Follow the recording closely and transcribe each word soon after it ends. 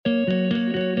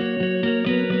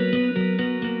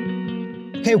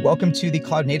Hey, welcome to the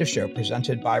Cloud Native Show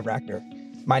presented by Rackner.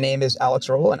 My name is Alex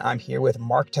Roll, and I'm here with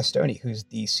Mark Testoni, who's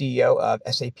the CEO of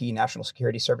SAP National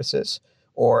Security Services,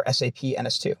 or SAP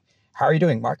NS2. How are you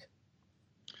doing, Mark?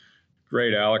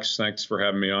 Great, Alex. Thanks for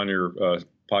having me on your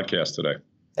podcast today.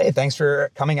 Hey, thanks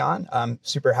for coming on. I'm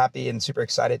super happy and super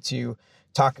excited to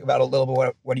talk about a little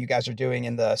bit what you guys are doing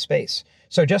in the space.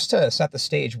 So just to set the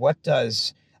stage, what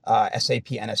does SAP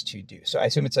NS2 do? So I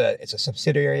assume it's a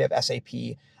subsidiary of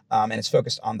SAP, and it's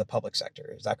focused on the public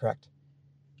sector. Is that correct?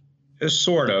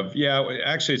 Sort of. Yeah,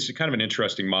 actually, it's kind of an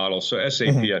interesting model. So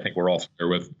SAP, I think we're all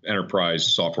familiar with, enterprise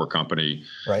software company.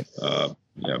 Right. A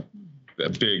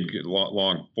big,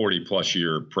 long 40-plus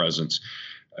year presence.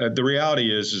 The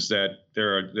reality is that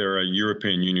they're a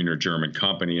European Union or German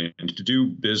company, and to do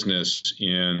business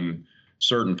in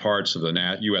certain parts of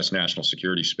the U.S. national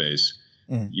security space,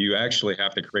 you actually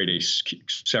have to create a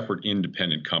separate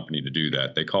independent company to do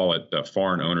that. They call it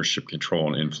Foreign Ownership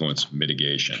Control and Influence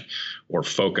Mitigation, or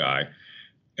FOCI.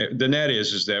 The net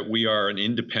is that we are an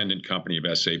independent company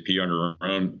of SAP under our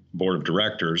own board of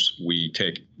directors. We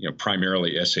take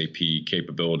primarily SAP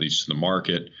capabilities to the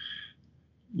market,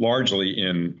 largely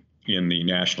in the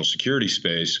national security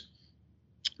space.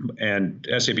 And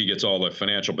SAP gets all the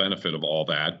financial benefit of all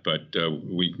that, but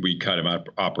we kind of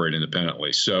operate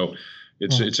independently. So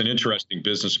it's an interesting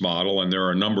business model, and there are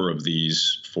a number of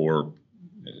these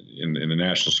in the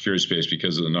national security space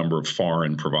because of the number of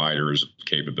foreign providers,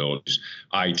 capabilities,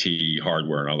 IT,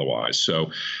 hardware, and otherwise.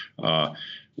 So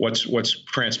what's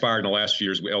transpired in the last few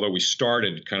years, although we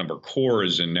started kind of our core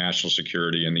is in national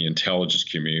security and the intelligence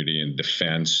community and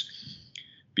defense,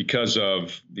 because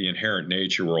of the inherent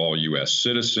nature, we're all U.S.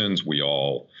 citizens. We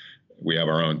have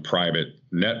our own private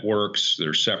networks that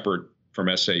are separate from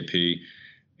SAP.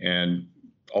 And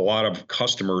a lot of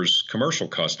customers, commercial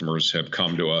customers, have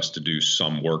come to us to do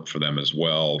some work for them as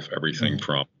well. Everything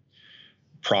from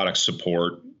product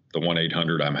support, the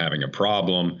 1-800 I'm having a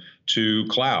problem, to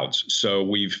clouds. So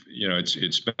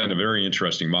it's been a very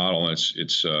interesting model, and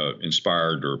it's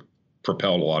inspired or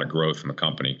propelled a lot of growth in the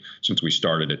company since we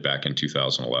started it back in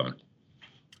 2011.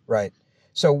 Right.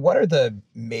 So what are the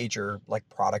major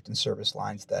product and service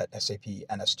lines that SAP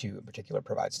NS2 in particular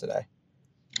provides today?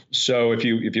 So if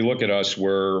you look at us,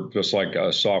 we're just like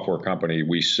a software company.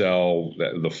 We sell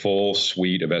the full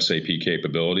suite of SAP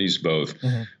capabilities, both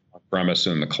on-premise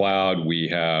and in the cloud. We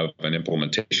have an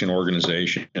implementation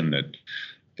organization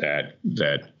that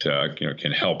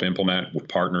can help implement with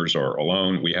partners or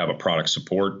alone. We have a product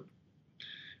support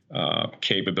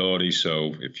capability.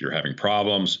 So if you're having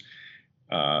problems,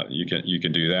 you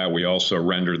can do that. We also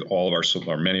render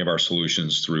many of our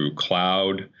solutions through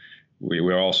cloud. We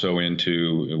also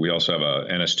have a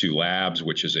NS2 Labs,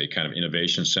 which is a kind of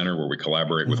innovation center where we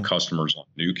collaborate with customers on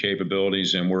new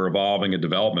capabilities, and we're evolving a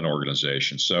development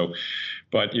organization.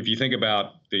 But if you think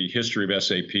about the history of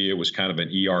SAP, it was kind of an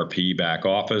ERP back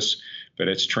office, but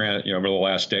it's over the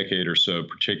last decade or so,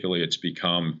 particularly, it's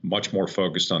become much more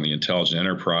focused on the intelligent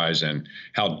enterprise and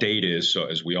how data is, so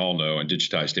as we all know, and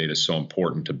digitized data is so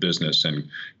important to business, and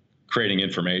creating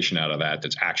information out of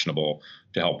that's actionable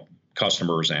to help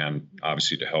customers, and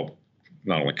obviously to help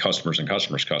not only customers and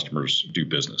customers do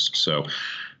business. So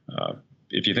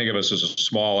if you think of us as a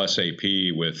small SAP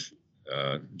with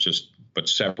but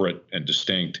separate and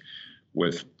distinct,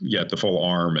 with yet the full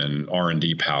arm and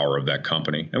R&D power of that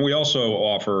company. And we also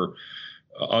offer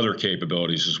other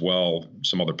capabilities as well.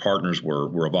 Some other partners,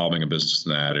 we're evolving a business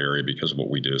in that area because of what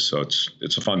we do. So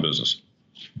it's a fun business.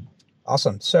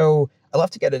 Awesome. So I'd love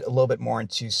to get a little bit more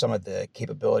into some of the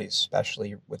capabilities,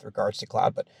 especially with regards to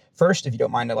cloud. But first, if you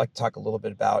don't mind, I'd like to talk a little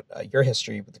bit about your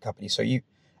history with the company. So you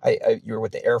were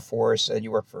with the Air Force, and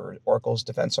you worked for Oracle's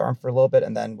defense arm for a little bit,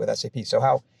 and then with SAP. So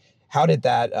how did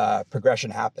that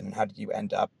progression happen, and how did you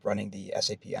end up running the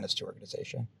SAP NS2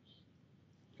 organization?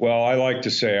 Well, I like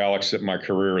to say, Alex, that my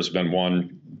career has been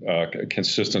one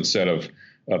consistent set of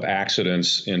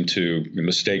accidents into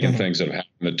mistaken things that have happened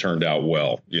that turned out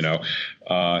well,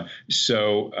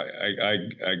 So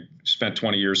I spent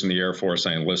 20 years in the Air Force.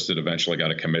 I enlisted, eventually got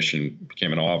a commission,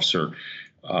 became an officer,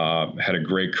 had a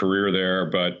great career there.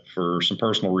 But for some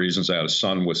personal reasons, I had a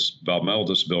son with developmental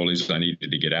disabilities. I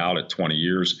needed to get out at 20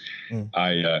 years.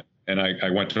 I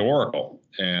went to Oracle,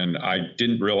 and I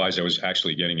didn't realize I was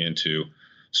actually getting into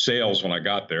sales when I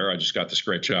got there. I just got this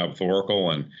great job with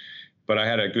Oracle, but I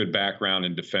had a good background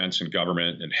in defense and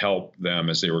government and helped them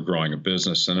as they were growing a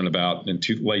business. And then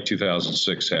in late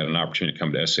 2006, I had an opportunity to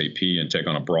come to SAP and take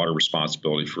on a broader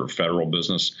responsibility for a federal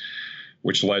business,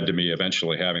 which led to me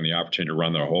eventually having the opportunity to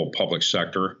run the whole public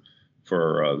sector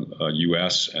for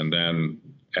U.S. And then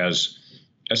as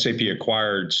SAP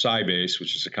acquired Sybase,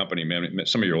 which is a company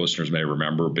some of your listeners may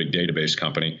remember, a big database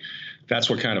company. That's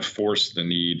what kind of forced the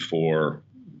need for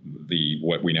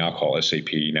what we now call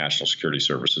SAP National Security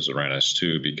Services, or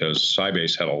NS2, because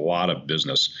Sybase had a lot of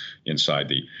business inside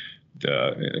the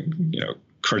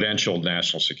credentialed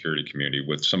national security community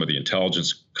with some of the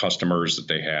intelligence customers that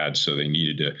they had. So they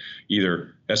needed to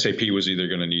SAP was either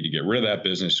going to need to get rid of that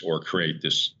business or create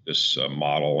this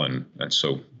model, and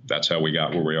so that's how we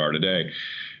got where we are today.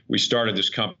 We started this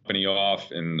company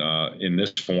off in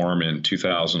this form in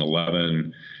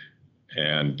 2011,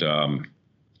 and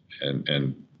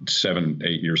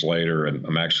 7-8 years later, and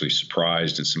I'm actually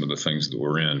surprised at some of the things that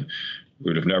we're in. We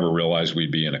would have never realized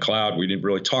we'd be in a cloud. We didn't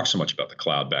really talk so much about the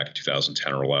cloud back in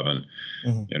 2010 or 11.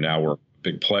 Mm-hmm. Now we're a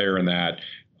big player in that.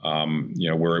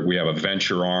 We have a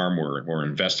venture arm. We're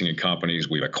investing in companies.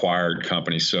 We've acquired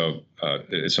companies. So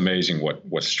it's amazing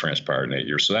what's transpired in 8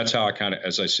 years. So that's how I kind of,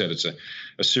 as I said, it's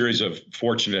a series of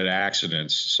fortunate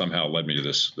accidents somehow led me to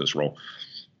this role.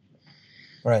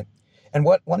 Right. And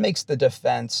what makes the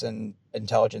defense and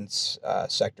intelligence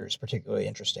sectors particularly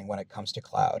interesting when it comes to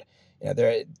cloud?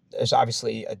 There's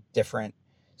obviously a different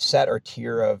set or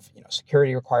tier of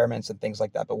security requirements and things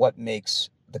like that. But what makes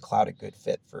the cloud a good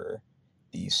fit for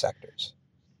these sectors?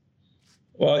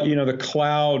 Well, the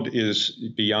cloud is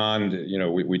beyond.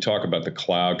 We talk about the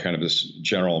cloud, kind of this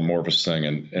general amorphous thing,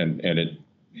 and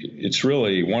it's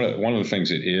really one of the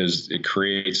things it is. It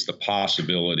creates the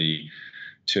possibility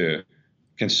to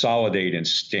consolidate and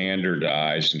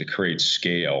standardize and to create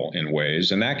scale in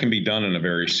ways, and that can be done in a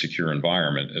very secure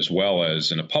environment as well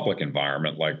as in a public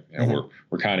environment. Like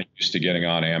we're kind of used to getting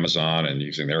on Amazon and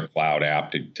using their cloud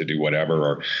app to do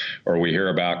whatever, or we hear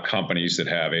about companies that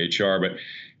have HR but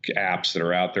apps that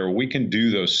are out there. We can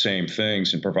do those same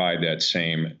things and provide that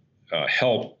same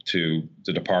help to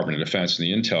the Department of Defense and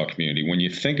the intel community. When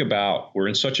you think about, we're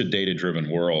in such a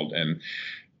data-driven world, and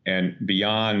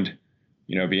beyond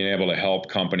being able to help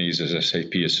companies, as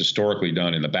SAP has historically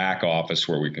done, in the back office,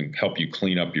 where we can help you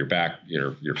clean up your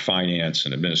finance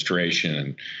and administration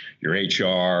and your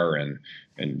HR and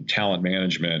talent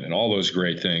management and all those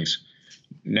great things.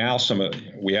 Now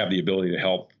we have the ability to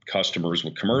help customers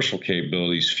with commercial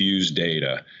capabilities fuse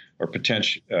data or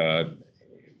potential.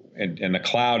 And the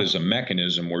cloud is a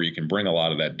mechanism where you can bring a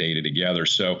lot of that data together.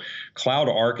 So cloud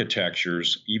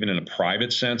architectures, even in a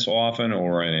private sense often,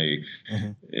 or in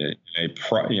a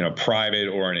private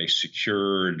or in a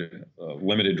secured,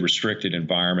 limited, restricted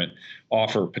environment,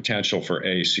 offer potential for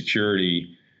a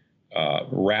security,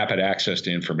 rapid access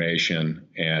to information,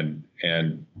 and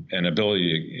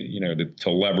ability to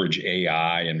leverage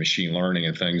AI and machine learning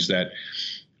and things that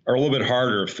are a little bit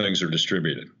harder if things are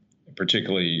distributed,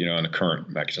 particularly, in the current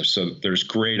mechanism. So there's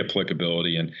great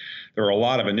applicability, and there are a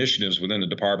lot of initiatives within the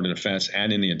Department of Defense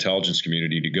and in the intelligence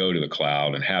community to go to the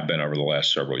cloud, and have been over the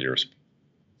last several years.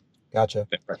 Gotcha.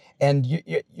 And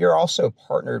you're also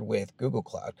partnered with Google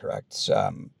Cloud, correct?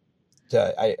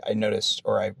 I noticed,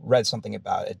 or I read something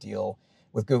about a deal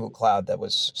with Google Cloud that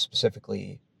was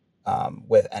specifically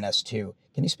with NS2.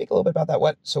 Can you speak a little bit about that?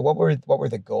 What were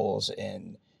the goals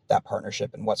in that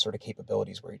partnership, and what sort of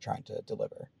capabilities were you trying to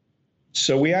deliver?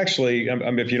 So we actually,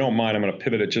 if you don't mind, I'm going to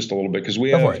pivot it just a little bit, because we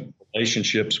have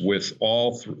relationships with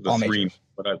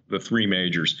the three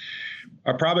majors.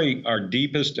 Our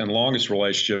deepest and longest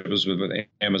relationship is with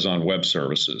Amazon Web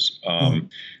Services.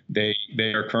 They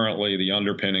are currently the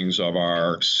underpinnings of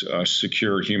our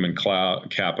secure human cloud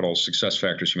capital,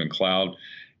 SuccessFactors Human Cloud,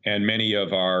 and many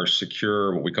of our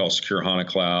what we call secure HANA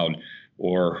Cloud,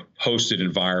 or hosted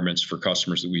environments for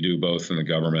customers that we do both in the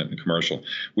government and commercial.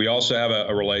 We also have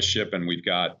a relationship, and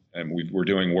we're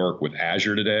doing work with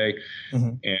Azure today,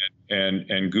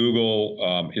 and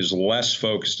Google is less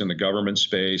focused in the government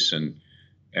space,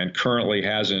 and currently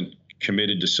hasn't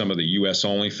committed to some of the U.S.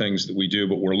 only things that we do,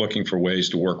 but we're looking for ways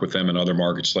to work with them in other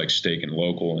markets like state and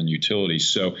local and utilities.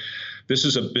 So this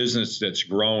is a business that's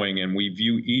growing, and we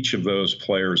view each of those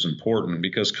players important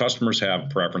because customers have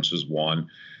preferences. One.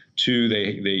 Two,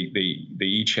 they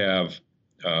each have,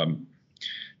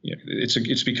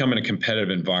 it's becoming a competitive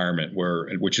environment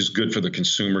which is good for the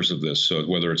consumers of this. So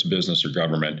whether it's business or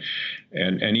government,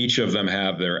 and each of them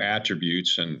have their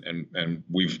attributes, and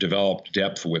we've developed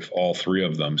depth with all three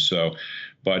of them. So,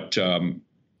 but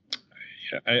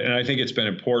I think it's been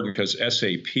important because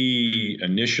SAP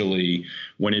initially,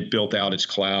 when it built out its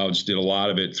clouds, did a lot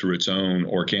of it through its own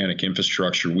organic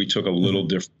infrastructure. We took a little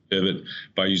different pivot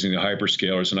by using the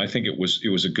hyperscalers, and I think it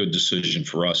was a good decision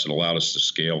for us. It allowed us to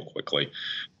scale quickly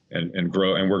and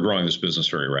grow, and we're growing this business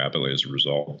very rapidly as a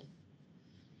result.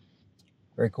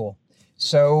 Very cool.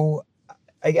 So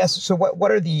I guess,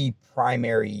 what are the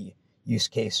primary use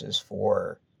cases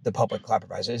for the public cloud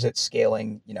providers? Is it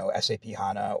scaling, SAP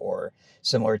HANA or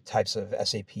similar types of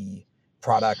SAP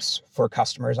products for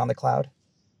customers on the cloud?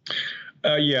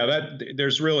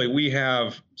 We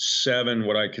have 7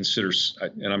 what I consider,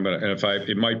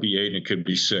 it might be 8 and it could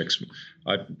be 6,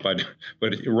 but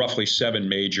roughly 7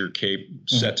 major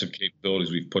sets of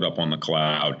capabilities we've put up on the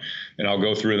cloud, and I'll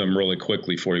go through them really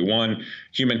quickly for you. One,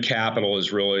 human capital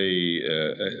is really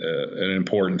an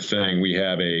important thing. We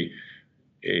have a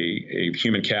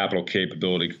human capital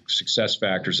capability, success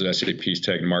factors that SAP's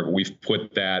taken to market. We've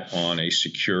put that on a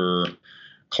secure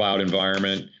cloud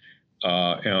environment.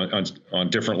 On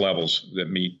different levels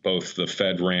that meet both the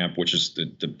FedRAMP, which is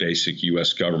the basic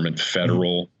U.S. government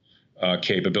federal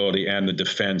capability, and the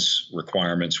defense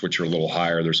requirements, which are a little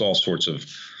higher. There's all sorts of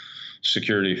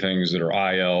security things that are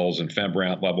ILs and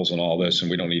FedRAMP levels and all this, and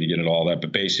we don't need to get into all that,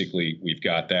 but basically we've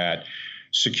got that.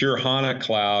 Secure HANA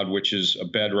Cloud, which is a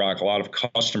bedrock. A lot of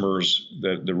customers,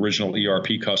 the original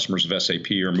ERP customers of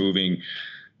SAP, are moving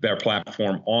their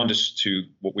platform onto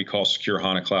what we call Secure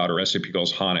HANA Cloud, or SAP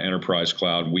calls HANA Enterprise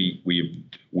Cloud. We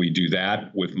do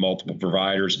that with multiple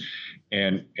providers,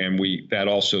 and that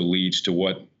also leads to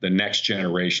what the next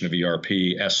generation of ERP,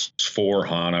 S4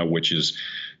 HANA, which is,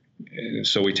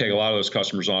 so we take a lot of those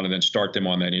customers on and then start them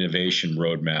on that innovation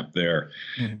roadmap there.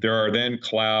 Mm-hmm. There are then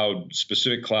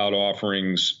specific cloud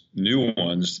offerings, new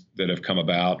ones that have come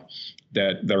about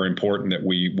that are important that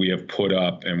we have put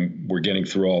up, and we're getting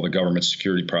through all the government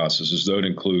security processes. Those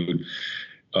include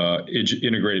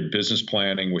integrated business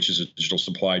planning, which is a digital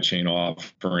supply chain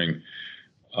offering,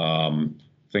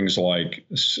 things like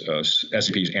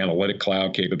SAP's analytic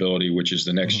cloud capability, which is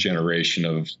the next generation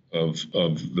of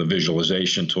the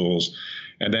visualization tools,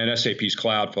 and then SAP's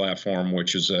cloud platform,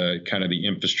 which is kind of the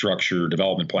infrastructure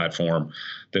development platform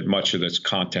that much of its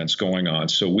content's going on.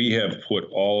 So we have put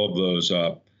all of those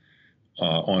up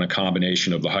on a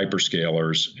combination of the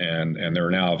hyperscalers, and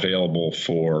they're now available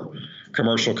for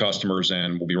commercial customers,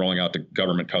 and we'll be rolling out to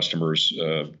government customers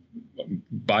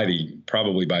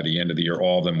probably by the end of the year.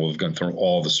 All of them will have gone through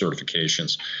all the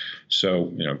certifications.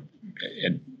 So,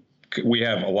 we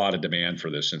have a lot of demand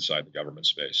for this inside the government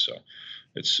space. So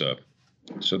it's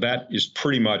so that is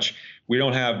pretty much, we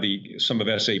don't have some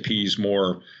of SAP's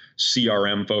more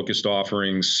CRM focused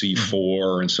offerings,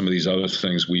 C4 and some of these other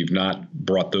things. We've not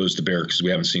brought those to bear because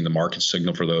we haven't seen the market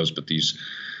signal for those, but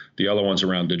the other ones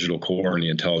around digital core and the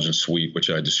intelligence suite, which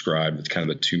I described, it's kind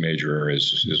of the 2 major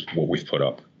areas, is what we've put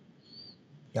up.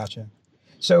 Gotcha.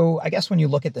 So I guess when you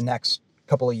look at the next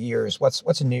couple of years,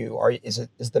 what's new? Is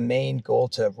the main goal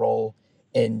to roll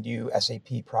in new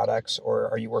SAP products,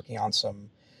 or are you working on some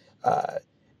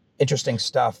interesting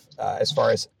stuff as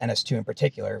far as NS2 in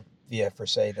particular,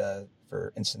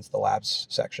 for instance, the labs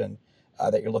section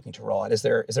that you're looking to roll out? Is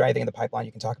there anything in the pipeline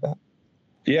you can talk about?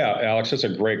 Yeah, Alex, that's a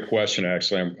great question.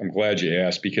 Actually, I'm glad you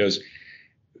asked, because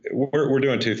we're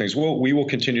doing 2 things. We will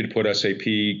continue to put SAP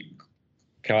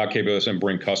cloud capabilities and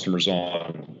bring customers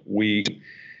on. We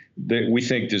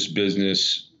think this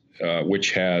business,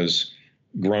 which has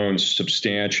grown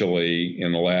substantially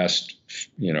in the last,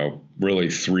 really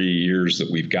 3 years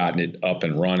that we've gotten it up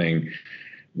and running,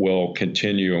 will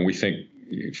continue. And we think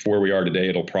where we are today,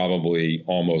 it'll probably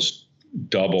almost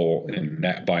double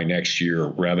by next year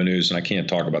revenues. And I can't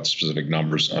talk about specific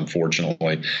numbers,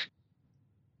 unfortunately,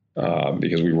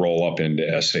 because we roll up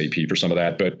into SAP for some of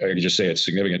that, but I can just say it's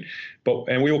significant.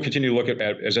 And we will continue to look at,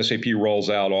 as SAP rolls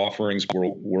out offerings,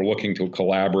 we're looking to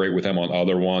collaborate with them on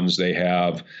other ones. They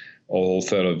have a whole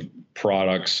set of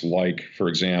products like, for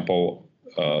example,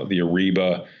 the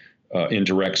Ariba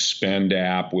indirect spend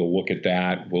app. We'll look at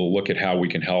that. We'll look at how we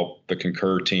can help the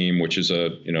Concur team, which is a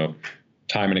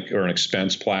time or an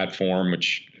expense platform,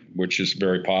 which is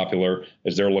very popular,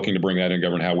 as they're looking to bring that in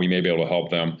government, how we may be able to help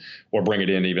them or bring it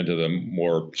in even to the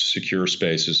more secure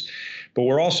spaces. But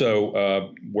we're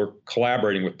also we're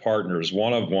collaborating with partners.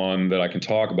 One that I can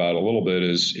talk about a little bit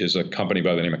is a company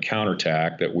by the name of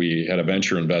Counterattack that we had a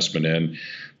venture investment in.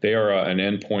 They are an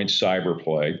endpoint cyber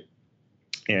play,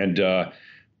 and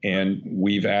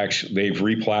they've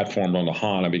replatformed on the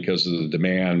HANA because of the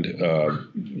demand,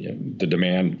 the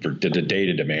demand for the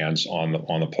data demands on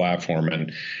the platform.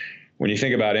 And when you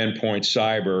think about endpoint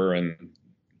cyber and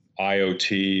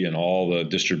IoT and all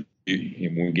the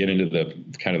when we get into the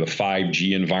kind of the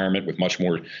 5G environment with much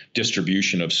more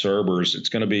distribution of servers,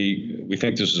 we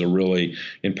think this is a really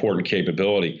important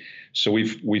capability. So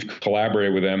we've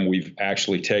collaborated with them. We've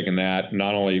actually taken that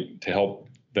not only to help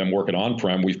them work it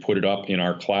on-prem, we've put it up in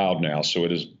our cloud now. So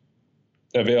it is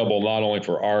available not only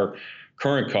for our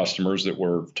current customers that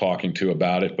we're talking to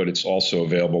about it, but it's also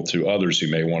available to others who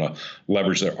may want to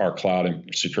leverage our cloud and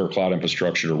secure cloud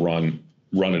infrastructure to run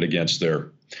it against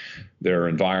their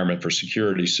environment for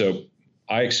security. So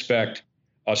I expect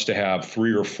us to have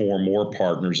 3 or 4 more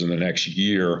partners in the next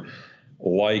year,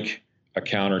 like a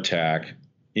counterattack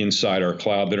inside our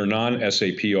cloud that are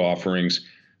non-SAP offerings,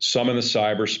 some in the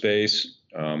cyberspace.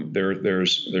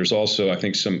 There's also, I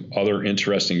think, some other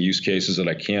interesting use cases that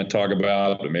I can't talk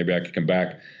about, but maybe I could come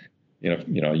back, a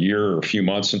year or a few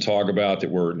months and talk about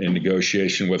that we're in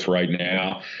negotiation with right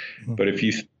now. Mm-hmm. But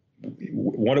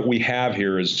what we have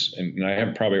here is, and I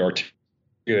haven't probably articulated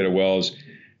it well, is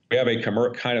we have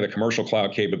kind of the commercial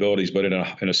cloud capabilities, but in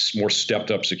a more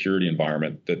stepped up security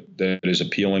environment that is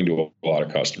appealing to a lot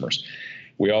of customers.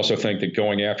 We also think that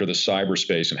going after the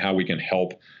cyberspace and how we can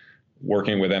help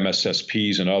working with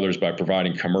MSSPs and others by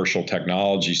providing commercial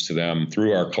technologies to them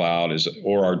through our cloud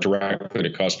or our directly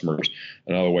to customers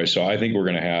another way. So I think we're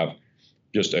going to have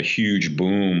just a huge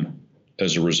boom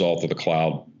as a result of the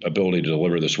cloud ability to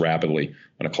deliver this rapidly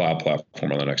on a cloud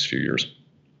platform in the next few years.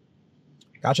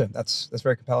 Gotcha. That's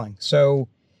very compelling. So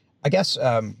I guess,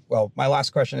 my last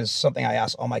question is something I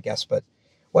ask all my guests, but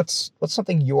what's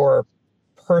something you're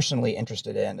personally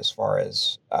interested in as far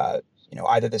as,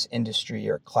 either this industry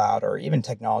or cloud or even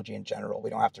technology in general? We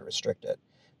don't have to restrict it,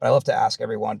 but I love to ask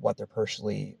everyone what they're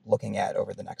personally looking at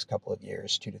over the next couple of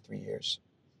years, 2 to 3 years.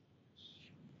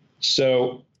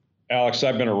 So, Alex,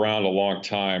 I've been around a long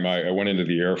time. I went into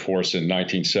the Air Force in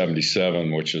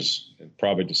 1977, which is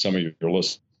probably to some of your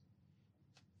listeners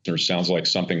sounds like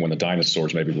something when the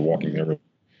dinosaurs maybe were walking there.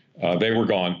 They were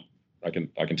gone. I can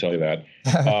tell you that.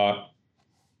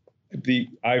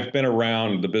 I've been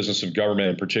around the business of government,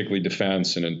 and particularly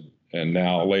defense, and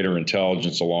now later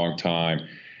intelligence, a long time,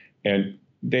 and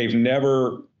they've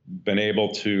never been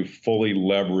able to fully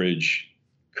leverage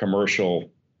commercial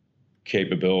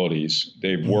capabilities.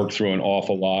 They've worked through an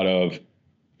awful lot of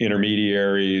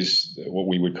intermediaries, what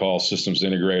we would call systems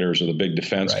integrators or the big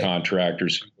defense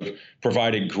contractors, who have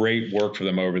provided great work for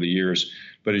them over the years.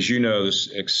 But as you know,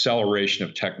 this acceleration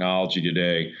of technology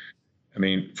today, I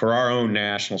mean, for our own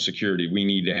national security, we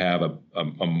need to have a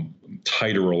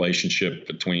tighter relationship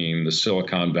between the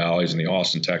Silicon Valleys and the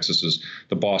Austin, Texases,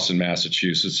 the Boston,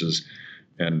 Massachusettses,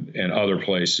 and other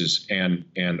places, and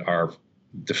our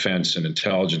defense and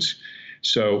intelligence.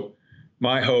 So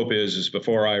my hope is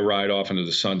before I ride off into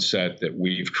the sunset that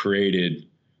we've created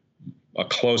a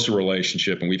closer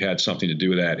relationship, and we've had something to do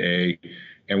with that,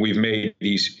 and we've made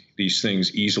these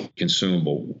things easily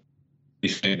consumable. We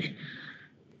think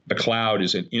the cloud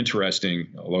is an interesting,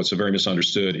 although it's a very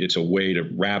misunderstood, it's a way to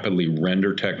rapidly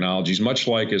render technologies, much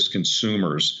like as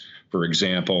consumers, for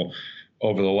example,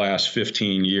 over the last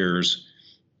 15 years.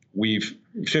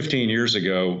 15 years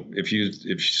ago,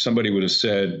 if somebody would have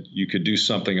said you could do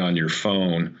something on your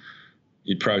phone,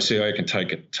 you'd probably say, I can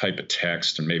type a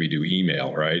text and maybe do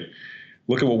email, right?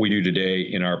 Look at what we do today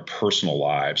in our personal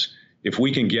lives. If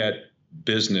we can get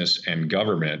business and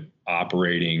government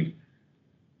operating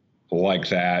like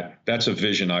that, that's a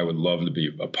vision I would love to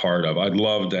be a part of. I'd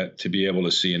love that to be able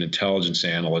to see an intelligence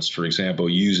analyst, for example,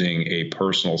 using a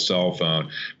personal cell phone,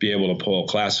 be able to pull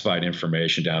classified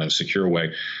information down in a secure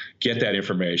way, get that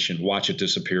information, watch it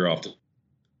disappear off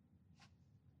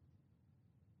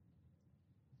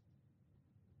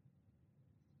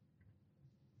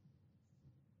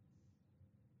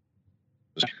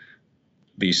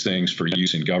these things for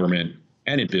use in government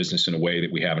and in business in a way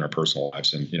that we have in our personal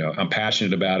lives. And, I'm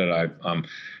passionate about it.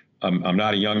 I'm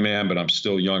not a young man, but I'm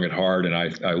still young at heart. And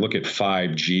I look at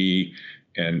 5G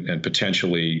and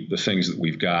potentially the things that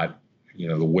we've got,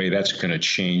 the way that's going to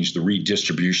change the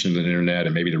redistribution of the internet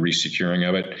and maybe the resecuring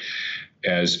of it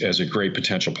as a great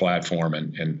potential platform.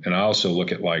 And I also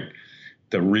look at like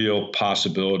the real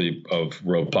possibility of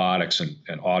robotics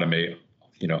and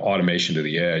automation to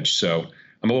the edge. So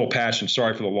I'm a little passionate.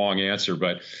 Sorry for the long answer,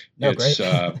 but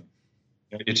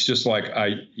it's just like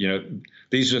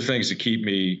these are things that keep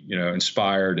me,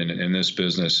 inspired in this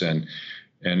business, and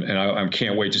I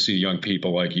can't wait to see young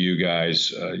people like you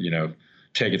guys,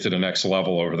 take it to the next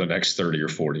level over the next 30 or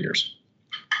 40 years.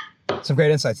 Some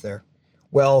great insights there.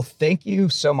 Well, thank you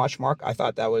so much, Mark. I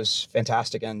thought that was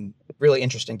fantastic and really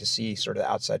interesting to see sort of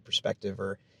the outside perspective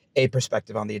or a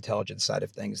perspective on the intelligence side of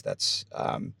things. That's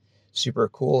super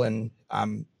cool, and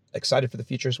I'm excited for the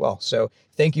future as well. So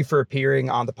thank you for appearing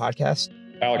on the podcast.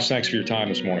 Alex, thanks for your time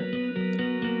this morning.